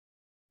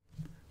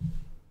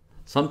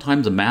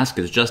Sometimes a mask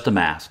is just a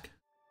mask.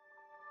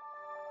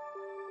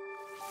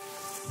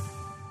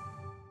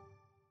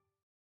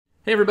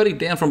 Hey everybody,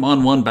 Dan from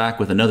On One back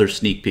with another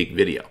sneak peek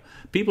video.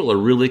 People are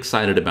really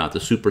excited about the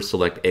Super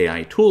Select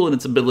AI tool and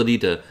its ability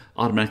to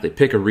automatically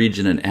pick a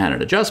region and add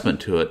an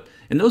adjustment to it.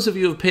 And those of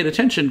you who have paid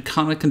attention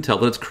kind of can tell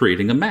that it's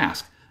creating a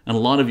mask. And a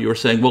lot of you are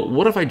saying, well,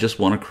 what if I just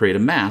want to create a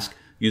mask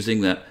using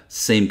that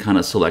same kind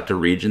of select a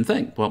region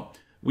thing? Well,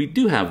 we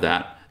do have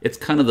that. It's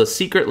kind of the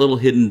secret little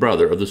hidden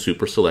brother of the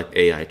Super Select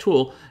AI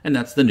tool, and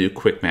that's the new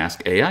Quick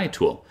Mask AI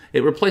tool.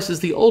 It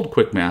replaces the old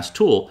Quick Mask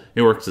tool.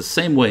 It works the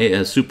same way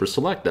as Super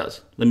Select does.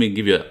 Let me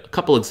give you a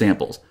couple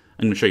examples.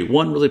 I'm going to show you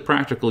one really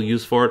practical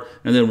use for it,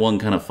 and then one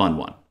kind of fun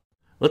one.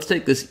 Let's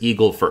take this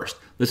eagle first.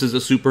 This is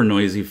a super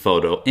noisy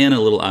photo and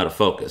a little out of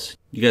focus.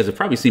 You guys have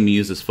probably seen me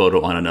use this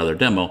photo on another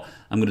demo.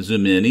 I'm going to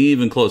zoom in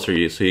even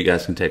closer so you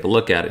guys can take a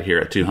look at it here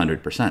at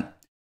 200%.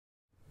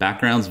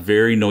 Background's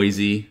very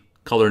noisy.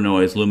 Color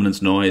noise, luminance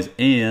noise,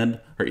 and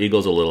our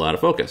eagle's a little out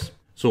of focus.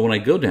 So when I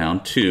go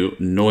down to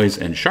noise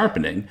and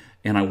sharpening,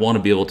 and I want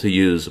to be able to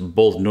use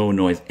both no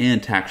noise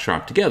and tack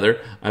sharp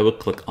together, I would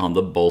click on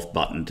the both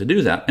button to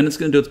do that. And it's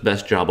going to do its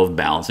best job of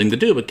balancing the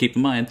two, but keep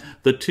in mind,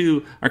 the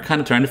two are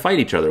kind of trying to fight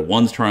each other.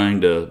 One's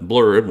trying to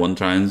blur it, one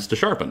tries to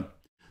sharpen.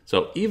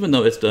 So even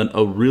though it's done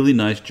a really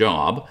nice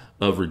job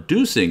of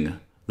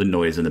reducing the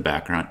noise in the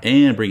background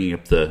and bringing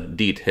up the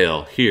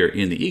detail here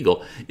in the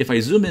eagle, if I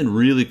zoom in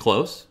really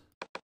close,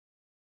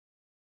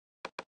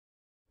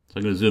 so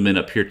I'm going to zoom in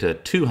up here to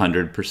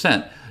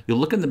 200%. You'll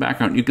look in the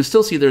background, you can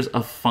still see there's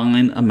a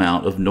fine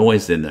amount of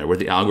noise in there where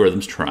the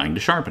algorithm's trying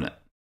to sharpen it.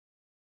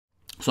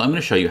 So I'm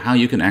going to show you how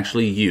you can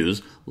actually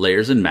use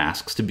layers and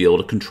masks to be able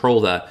to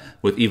control that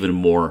with even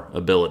more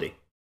ability.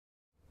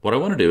 What I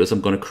want to do is I'm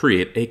going to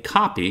create a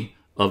copy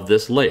of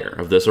this layer,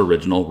 of this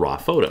original raw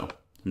photo.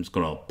 I'm just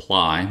going to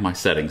apply my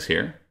settings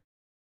here.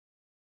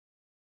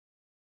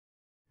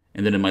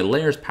 And then in my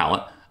layers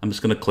palette, I'm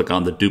just going to click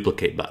on the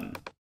duplicate button.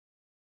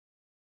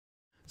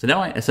 So now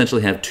I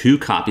essentially have two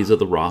copies of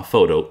the raw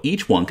photo.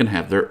 Each one can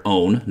have their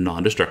own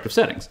non-destructive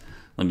settings.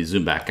 Let me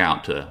zoom back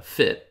out to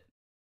fit.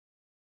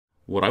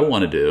 What I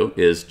want to do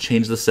is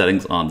change the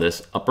settings on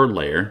this upper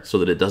layer so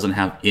that it doesn't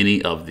have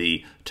any of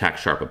the tack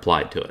sharp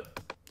applied to it.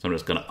 So I'm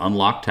just going to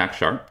unlock tack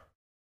sharp.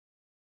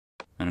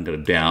 And I'm going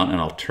to go down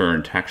and I'll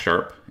turn tack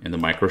sharp and the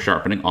micro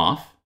sharpening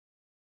off.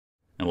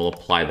 And we'll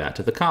apply that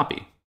to the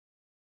copy.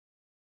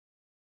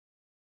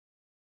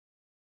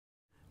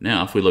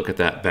 Now, if we look at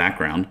that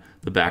background,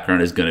 the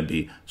background is going to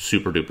be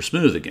super duper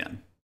smooth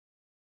again.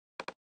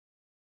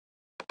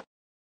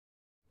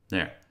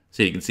 There.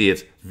 So you can see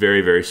it's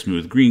very, very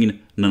smooth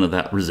green, none of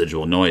that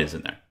residual noise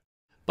in there.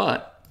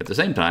 But at the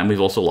same time, we've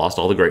also lost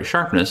all the great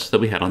sharpness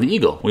that we had on the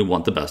eagle. We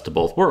want the best of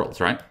both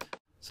worlds, right?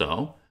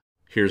 So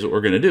here's what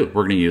we're going to do.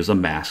 We're going to use a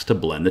mask to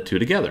blend the two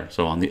together.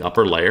 So on the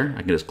upper layer,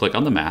 I can just click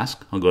on the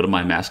mask. I'll go to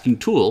my masking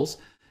tools.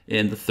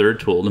 And the third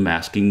tool in the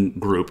masking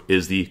group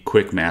is the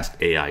Quick Mask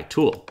AI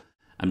tool.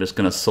 I'm just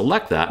going to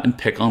select that and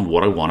pick on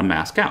what I want to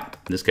mask out.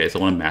 In this case, I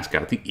want to mask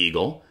out the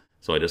eagle.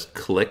 So I just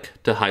click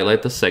to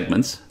highlight the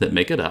segments that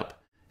make it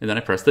up. And then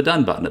I press the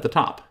done button at the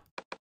top.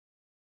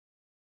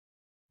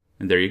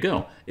 And there you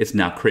go. It's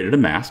now created a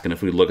mask. And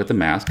if we look at the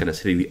mask and it's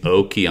hitting the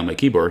O key on my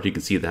keyboard, you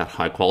can see that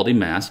high quality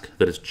mask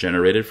that is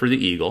generated for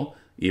the eagle,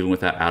 even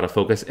with that out of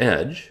focus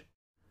edge.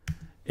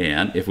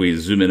 And if we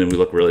zoom in and we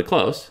look really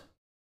close,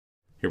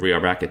 here we are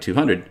back at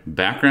 200.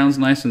 Background's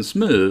nice and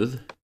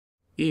smooth.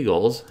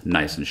 Eagles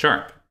nice and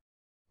sharp.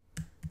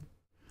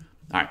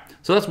 All right,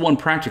 so that's one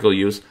practical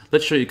use.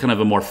 Let's show you kind of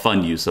a more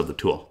fun use of the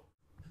tool.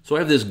 So I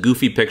have this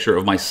goofy picture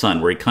of my son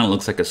where he kind of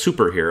looks like a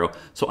superhero.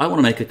 So I want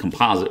to make a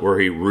composite where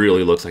he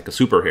really looks like a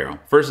superhero.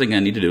 First thing I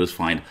need to do is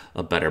find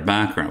a better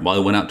background. Well, I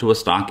went out to a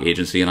stock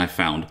agency and I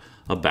found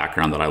a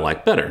background that I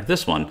like better.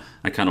 This one,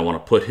 I kind of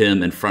want to put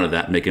him in front of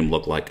that and make him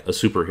look like a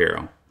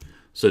superhero.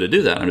 So to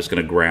do that, I'm just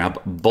going to grab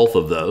both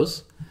of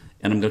those.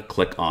 And I'm going to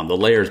click on the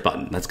layers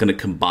button. That's going to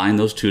combine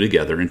those two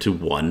together into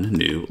one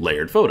new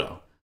layered photo.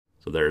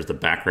 So there's the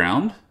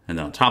background, and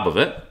then on top of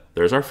it,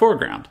 there's our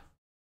foreground.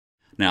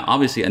 Now,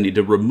 obviously, I need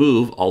to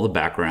remove all the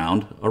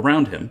background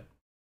around him.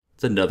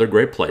 It's another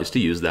great place to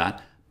use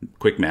that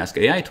Quick Mask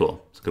AI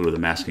tool. Let's go to the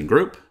masking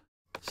group,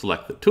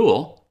 select the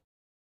tool,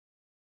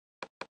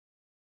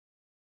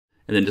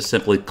 and then just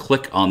simply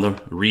click on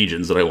the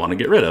regions that I want to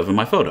get rid of in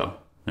my photo.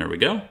 There we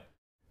go,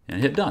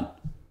 and hit done.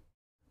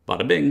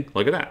 Bada bing,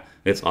 look at that.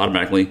 It's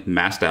automatically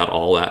masked out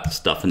all that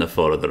stuff in the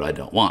photo that I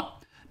don't want.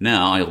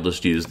 Now I'll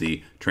just use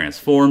the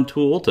transform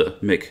tool to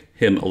make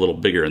him a little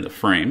bigger in the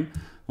frame.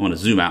 I want to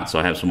zoom out so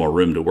I have some more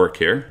room to work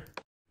here.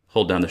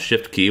 Hold down the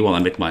shift key while I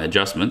make my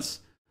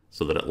adjustments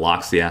so that it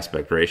locks the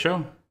aspect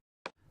ratio.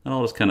 And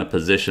I'll just kind of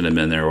position him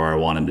in there where I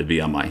want him to be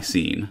on my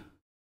scene.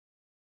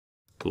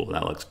 Cool,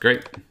 that looks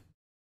great.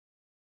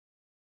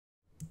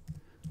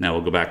 Now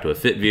we'll go back to a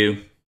fit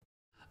view.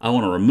 I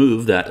want to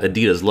remove that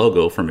Adidas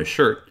logo from his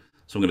shirt.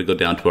 So I'm going to go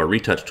down to our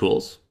retouch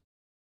tools.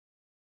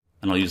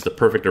 And I'll use the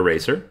perfect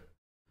eraser.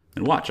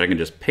 And watch, I can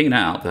just paint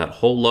out that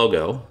whole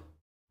logo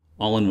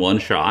all in one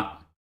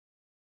shot.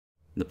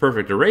 The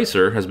perfect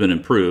eraser has been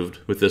improved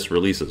with this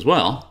release as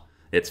well.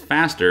 It's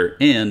faster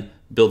and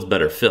builds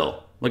better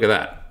fill. Look at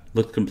that.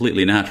 Looks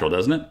completely natural,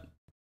 doesn't it?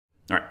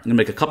 All right, I'm gonna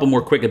make a couple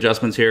more quick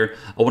adjustments here.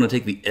 I wanna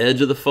take the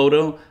edge of the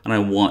photo and I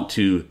want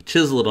to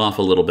chisel it off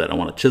a little bit. I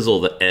wanna chisel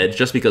the edge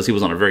just because he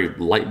was on a very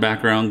light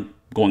background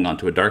going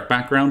onto a dark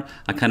background.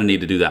 I kinda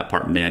need to do that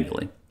part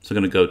manually. So I'm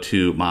gonna go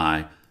to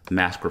my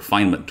mask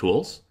refinement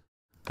tools.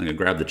 I'm gonna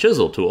grab the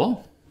chisel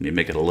tool. Let me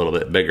make it a little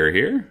bit bigger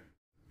here.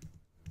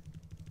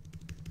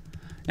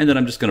 And then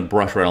I'm just gonna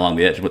brush right along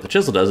the edge. What the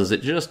chisel does is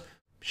it just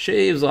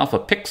shaves off a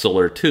pixel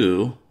or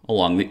two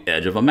along the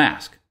edge of a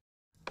mask.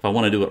 If I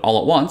want to do it all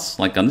at once,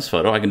 like on this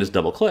photo, I can just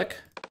double click.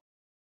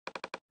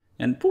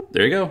 And boop,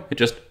 there you go. It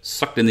just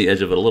sucked in the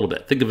edge of it a little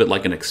bit. Think of it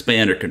like an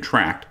expand or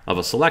contract of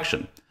a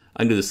selection.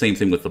 I can do the same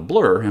thing with the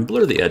blur and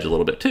blur the edge a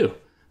little bit too.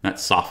 That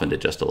softened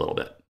it just a little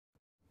bit.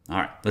 All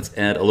right, let's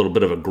add a little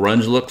bit of a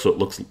grunge look so it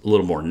looks a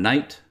little more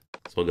night.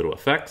 So we'll go to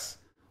Effects.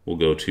 We'll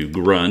go to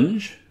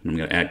Grunge. And I'm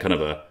going to add kind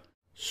of a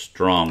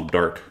strong,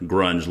 dark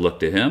grunge look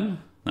to him.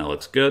 That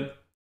looks good.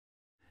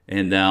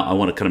 And now I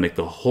want to kind of make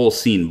the whole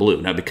scene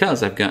blue. Now,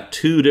 because I've got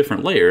two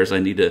different layers, I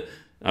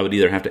would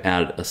either have to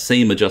add a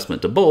same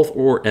adjustment to both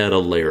or add a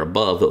layer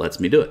above that lets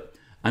me do it.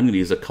 I'm going to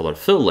use a color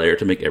fill layer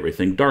to make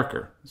everything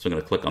darker. So I'm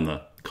going to click on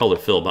the color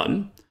fill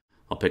button.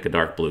 I'll pick a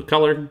dark blue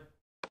color.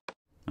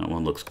 That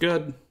one looks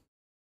good.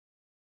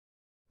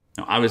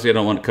 Now, obviously, I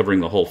don't want it covering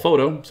the whole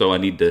photo, so I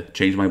need to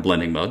change my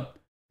blending mode.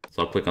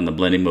 So I'll click on the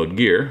blending mode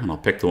gear, and I'll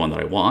pick the one that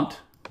I want,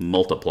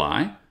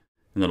 multiply,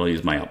 and then I'll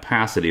use my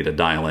opacity to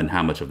dial in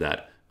how much of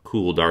that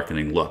cool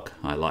darkening look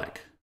I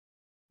like.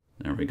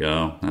 There we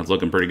go. That's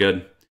looking pretty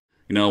good.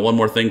 You know, one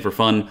more thing for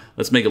fun.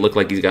 Let's make it look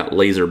like he's got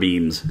laser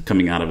beams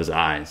coming out of his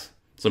eyes.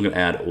 So I'm going to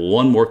add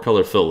one more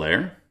color fill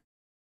layer.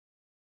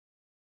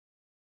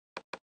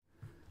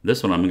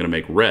 This one I'm going to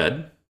make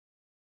red.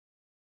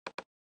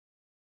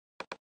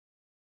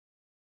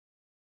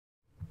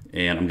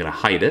 And I'm going to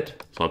hide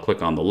it. So I'll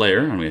click on the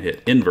layer. I'm going to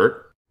hit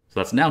invert. So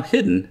that's now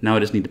hidden. Now I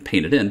just need to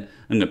paint it in.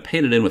 I'm going to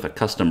paint it in with a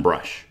custom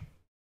brush.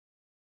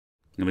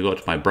 I'm going to go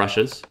up to my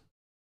brushes.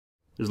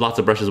 There's lots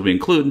of brushes we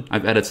include.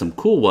 I've added some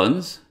cool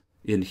ones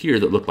in here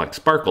that look like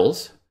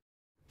sparkles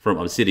from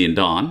Obsidian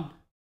Dawn.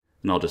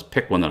 And I'll just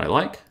pick one that I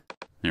like.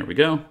 There we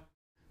go.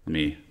 Let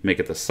me make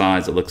it the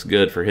size that looks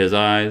good for his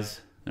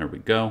eyes. There we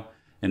go.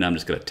 And I'm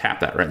just going to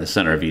tap that right in the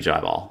center of each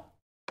eyeball.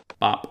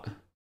 Bop.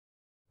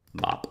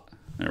 Bop.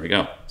 There we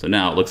go. So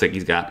now it looks like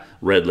he's got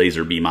red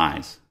laser beam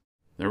eyes.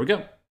 There we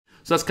go.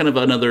 So that's kind of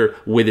another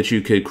way that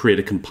you could create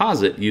a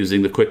composite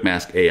using the Quick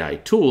Mask AI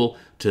tool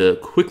to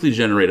quickly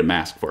generate a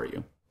mask for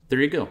you. There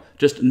you go.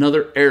 Just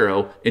another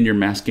arrow in your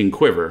masking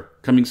quiver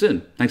coming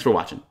soon. Thanks for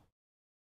watching.